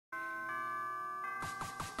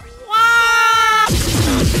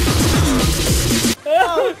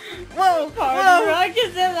Whoa! Party rock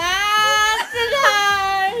is the last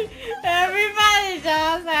tonight. Everybody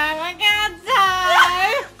just have a good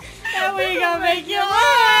time. And we gonna make you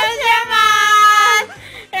lose your mind.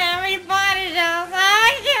 Everybody just have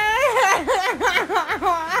a good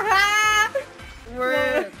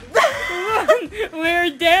We're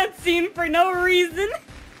dancing for no reason.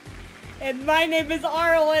 And my name is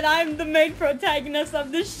Arl, and I'm the main protagonist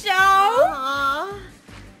of the show. Aww.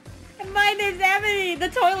 And my name's Amitie. The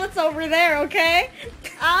toilet's over there, okay?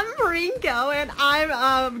 I'm Ringo, and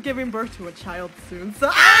I'm giving birth to a child soon,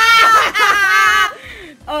 so...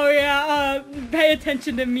 Oh yeah, pay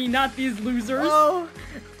attention to me, not these losers. Oh.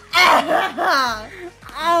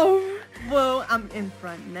 Oh. Whoa, I'm in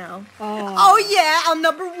front now. Oh Yeah, I'm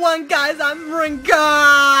number 1, guys. I'm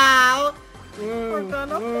Ringo. We're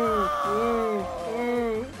gonna fall.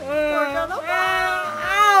 We're gonna fall.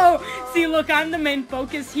 Ow! See, look, I'm the main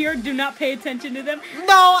focus here. Do not pay attention to them.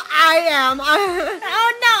 No, I am. Oh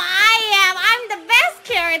no, I am. I'm the best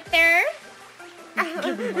character.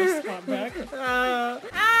 Give me my spot back.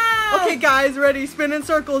 Okay, guys, ready? Spin in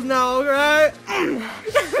circles now, right?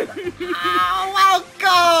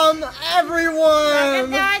 Welcome,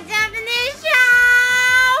 everyone.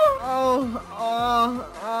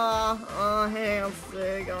 Hey, I'm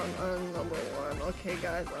sick. I'm number 1. Okay,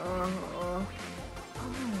 guys. Oh,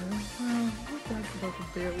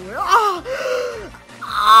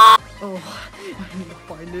 I need to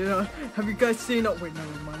find it. Have you guys seen it? Wait,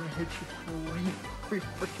 never mind. I hate you, fool. You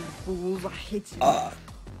freaking fools. I hate you.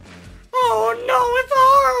 Oh no, it's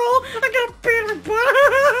Arl! I gotta beat her butt!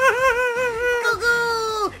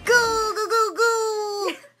 Go!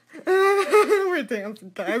 We're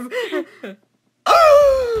dancing, guys.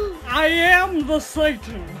 I am the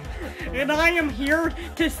Satan, and I am here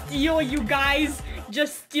to steal you guys.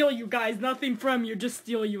 Just steal you guys, nothing from you, just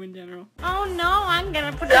steal you in general. Oh no, I'm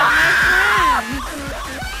gonna put down my friends.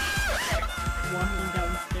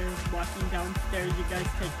 Walking downstairs, you guys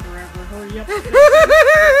take forever. Hurry up.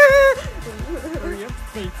 Hurry up,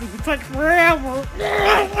 Satan, it takes forever.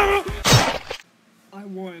 I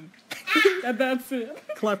won. And that's it.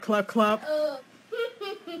 Clap, clap, clap.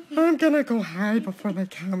 I'm gonna go hide before they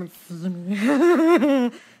come and see me.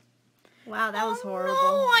 Wow, that was horrible.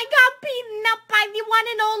 No, I got beaten up by the one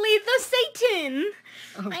and only the Satan.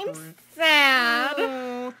 I'm sad.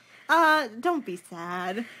 Don't be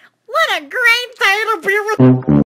sad. What a great day to be with